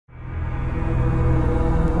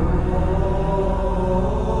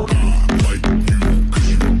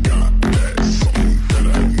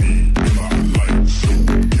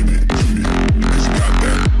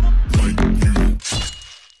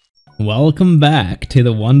Welcome back to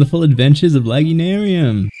the wonderful adventures of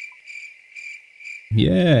Lagunarium.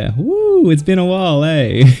 Yeah, woo, it's been a while,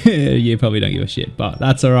 eh? You probably don't give a shit, but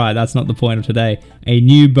that's alright, that's not the point of today. A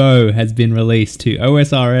new bow has been released to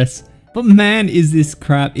Osrs, but man is this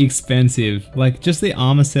crap expensive. Like, just the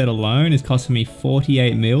armor set alone is costing me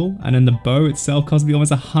 48 mil, and then the bow itself cost me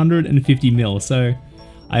almost 150 mil, so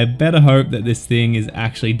I better hope that this thing is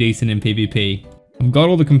actually decent in PvP. I've got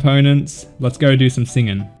all the components, let's go do some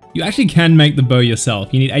singing. You actually can make the bow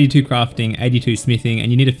yourself. You need 82 crafting, 82 smithing,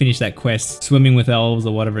 and you need to finish that quest, swimming with elves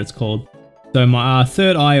or whatever it's called. So my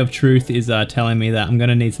third eye of truth is telling me that I'm going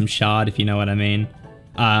to need some shard, if you know what I mean.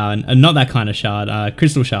 Not that kind of shard,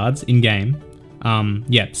 crystal shards in game.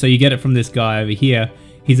 Yeah, so you get it from this guy over here.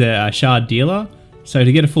 He's a shard dealer. So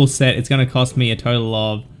to get a full set, it's going to cost me a total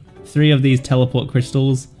of 3 of these teleport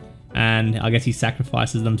crystals. And I guess he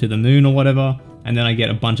sacrifices them to the moon or whatever. And then I get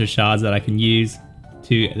a bunch of shards that I can use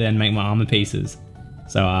to then make my armor pieces.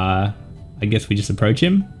 So I guess we just approach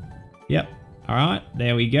him. Yep. Alright,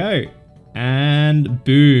 there we go. And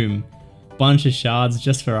boom. Bunch of shards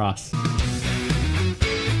just for us.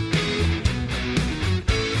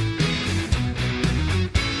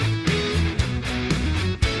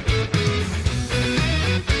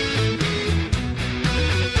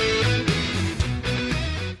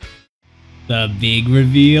 The big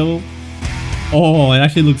reveal. Oh, it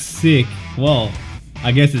actually looks sick. Well,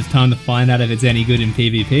 I guess it's time to find out if it's any good in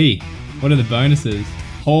PvP. What are the bonuses?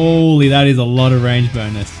 Holy, that is a lot of range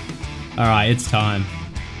bonus. Alright, it's time.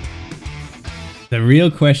 The real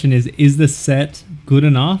question is the set good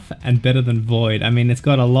enough and better than Void? I mean, it's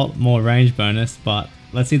got a lot more range bonus, but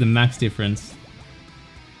let's see the max difference.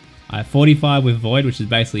 I have 45 with Void, which is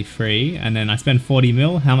basically free, and then I spend 40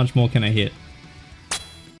 mil. How much more can I hit?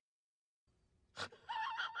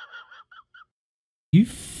 You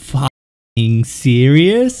fucking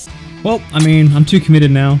serious? Well, I mean, I'm too committed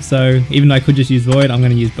now, so even though I could just use Void, I'm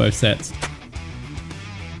gonna use both sets.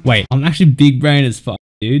 Wait, I'm actually big brain as fuck,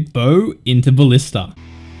 dude. Bow into Ballista.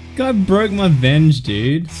 Guy broke my Venge,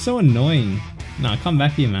 dude. So annoying. Nah, come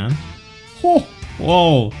back here, man. Oh,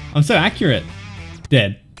 whoa, I'm so accurate.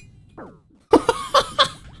 Dead.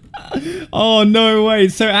 Oh, no way,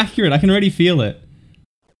 it's so accurate. I can already feel it.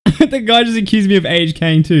 The guy just accused me of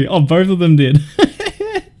AHKing too. Oh, both of them did.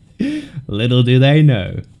 Little do they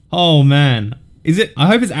know. Oh man. Is it? I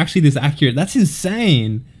hope it's actually this accurate. That's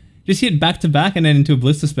insane. Just hit back to back and then into a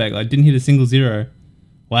Ballista spec. I didn't hit a single 0.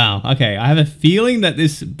 Wow. Okay. I have a feeling that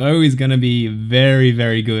this bow is going to be very,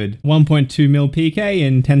 very good. 1.2 mil PK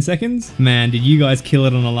in 10 seconds. Man, did you guys kill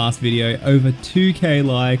it on the last video. Over 2k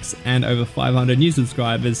likes and over 500 new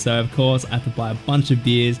subscribers. So of course I have to buy a bunch of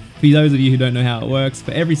beers. For those of you who don't know how it works,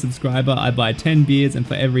 for every subscriber I buy 10 beers, and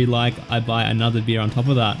for every like I buy another beer on top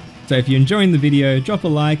of that. So if you're enjoying the video, drop a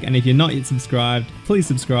like, and if you're not yet subscribed, please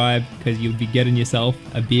subscribe because you'll be getting yourself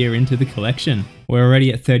a beer into the collection. We're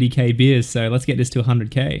already at 30k beers, so let's get this to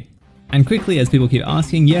 100k. And quickly, as people keep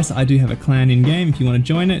asking, yes, I do have a clan in game. If you want to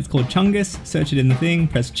join it, it's called Chungus. Search it in the thing,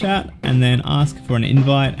 press chat, and then ask for an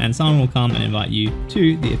invite, and someone will come and invite you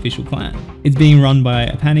to the official clan. It's being run by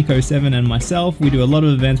Panico7 and myself. We do a lot of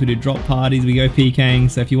events, we do drop parties, we go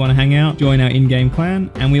PKing, so if you want to hang out, join our in-game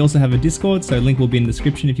clan. And we also have a Discord, so link will be in the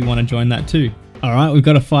description if you want to join that too. Alright, we've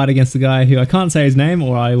got a fight against the guy who I can't say his name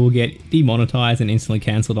or I will get demonetized and instantly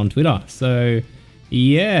cancelled on Twitter. So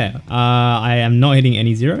yeah, I am not hitting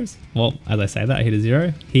any zeros. Well, as I say that, I hit a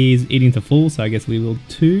 0. He's eating to full, so I guess we will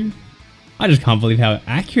too. I just can't believe how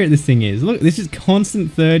accurate this thing is. Look, this is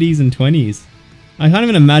constant 30s and 20s. I can't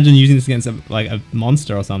even imagine using this against a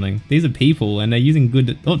monster or something. These are people and they're using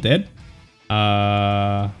good... Oh, dead.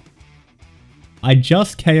 I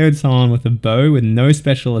just KO'd someone with a bow with no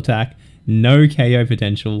special attack, no KO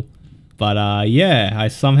potential. But yeah, I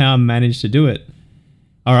somehow managed to do it.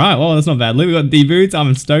 Alright, well, that's not bad. Look, we got D-boots.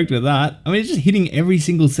 I'm stoked with that. I mean, it's just hitting every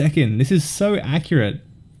single second. This is so accurate.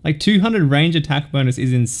 Like, 200 range attack bonus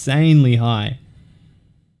is insanely high.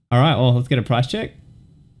 Alright, well, let's get a price check.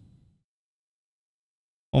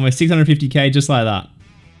 Almost 650k, just like that.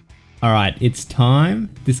 Alright, it's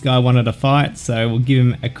time. This guy wanted a fight, so we'll give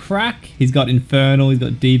him a crack. He's got Infernal, he's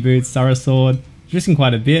got D-boots, Sarah Sword. He's risking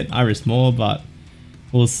quite a bit. I risk more, but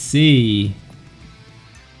we'll see.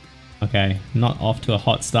 Okay, not off to a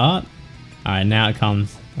hot start. Alright, now it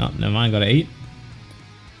comes. Oh, never mind, gotta eat.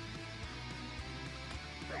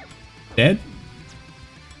 Dead.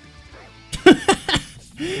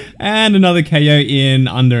 And another KO in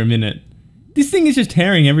under a minute. This thing is just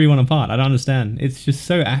tearing everyone apart. I don't understand. It's just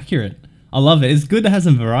so accurate. I love it. It's good to have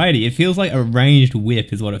some variety. It feels like a ranged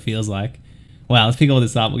whip is what it feels like. Wow, let's pick all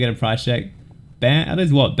this up. We'll get a price check. Are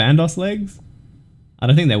those what? Bandos legs? I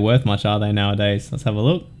don't think they're worth much, are they, nowadays? Let's have a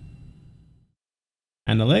look.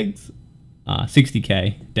 And the legs?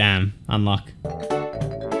 60k. Damn, unluck.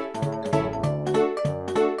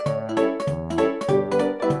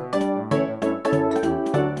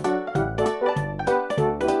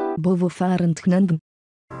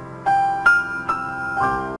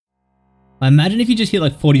 I imagine if you just hit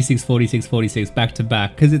like 46, 46, 46 back to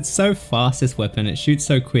back, because it's so fast, this weapon, it shoots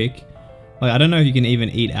so quick. Like, I don't know if you can even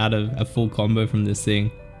eat out of a full combo from this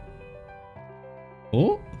thing.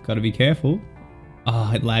 Oh, gotta be careful.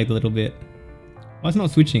 Oh, it lagged a little bit. Why is it not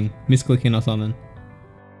switching? Misclicking or something.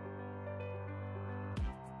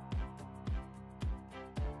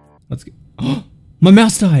 Let's go. Oh, my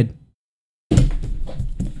mouse died!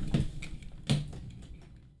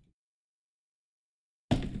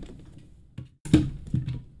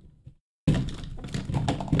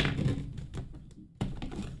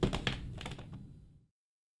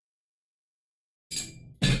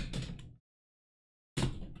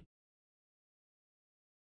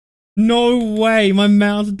 No way, my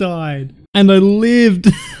mouse died. And I lived.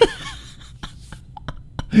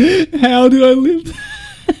 How did I live?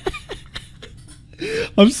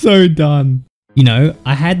 I'm so done. You know,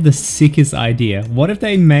 I had the sickest idea. What if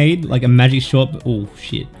they made like a magic short... Oh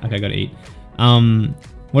shit, okay, I gotta eat.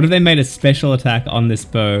 What if they made a special attack on this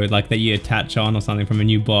bow, like that you attach on or something from a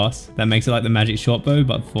new boss, that makes it like the magic short bow,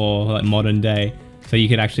 but for like modern day. So you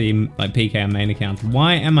could actually like PK on main accounts.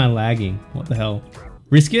 Why am I lagging? What the hell?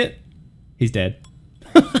 Risk it? He's dead.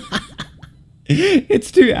 It's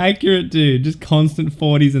too accurate, dude. Just constant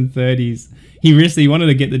 40s and 30s. He wanted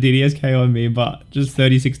to get the DDS KO on me, but just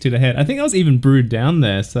 36 to the head. I think I was even brewed down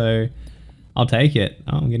there, so I'll take it.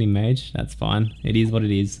 Oh, I'm getting mage. That's fine. It is what it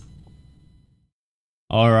is.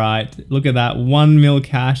 Alright, look at that. 1 mil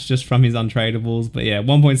cash just from his untradables. But yeah,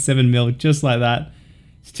 1.7 mil just like that.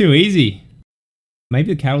 It's too easy.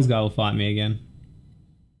 Maybe the Carol's guy will fight me again.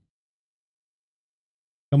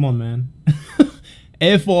 Come on, man.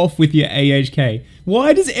 F off with your AHK.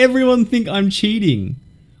 Why does everyone think I'm cheating?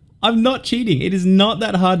 I'm not cheating. It is not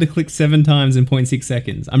that hard to click 7 times in 0.6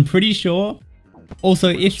 seconds. I'm pretty sure. Also,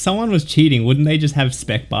 if someone was cheating, wouldn't they just have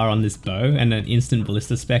spec bar on this bow and an instant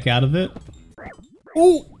ballista spec out of it?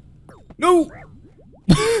 Oh! No!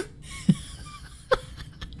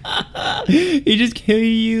 He just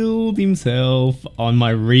killed himself on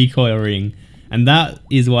my recoil ring. And that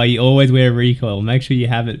is why you always wear recoil. Make sure you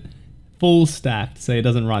have it full stacked so it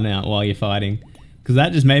doesn't run out while you're fighting. Because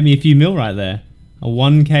that just made me a few mil right there. A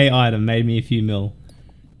 1k item made me a few mil.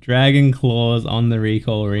 Dragon claws on the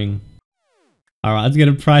recoil ring. Alright, let's get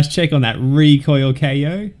a price check on that recoil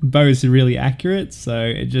KO. Bow is really accurate, so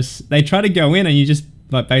it just... They try to go in and you just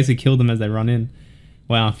like basically kill them as they run in.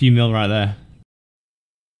 Wow, a few mil right there.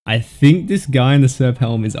 I think this guy in the Serp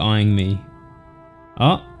helm is eyeing me.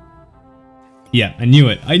 Oh. Yeah, I knew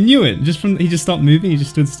it. I knew it. He just stopped moving. He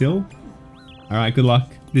just stood still. All right, good luck.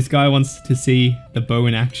 This guy wants to see the bow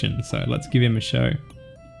in action, so let's give him a show.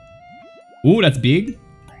 Ooh, that's big.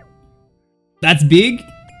 That's big.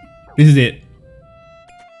 This is it.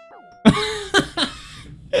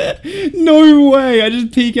 No way. I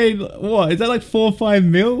just PK'd. What? Is that like 4 or 5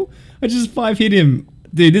 mil? I just 5 hit him.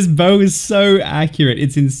 Dude, this bow is so accurate.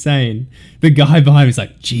 It's insane. The guy behind me is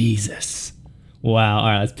like, Jesus. Wow. All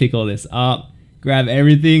right, let's pick all this up. Grab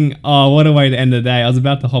everything. Oh, what a way to end the day. I was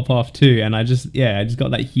about to hop off too, and I just got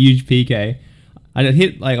that huge PK. I just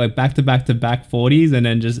hit like back to back 40s and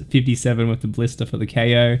then just 57 with the blister for the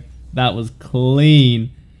KO. That was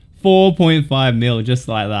clean. 4.5 mil just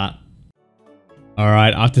like that.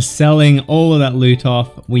 Alright, after selling all of that loot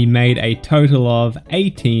off, we made a total of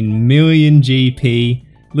 18 million GP.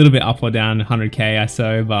 A little bit up or down, 100k or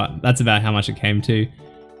so, but that's about how much it came to.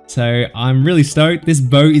 So I'm really stoked. This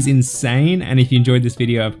bow is insane, and if you enjoyed this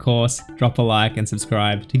video, of course, drop a like and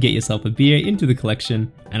subscribe to get yourself a beer into the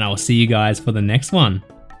collection, and I will see you guys for the next one.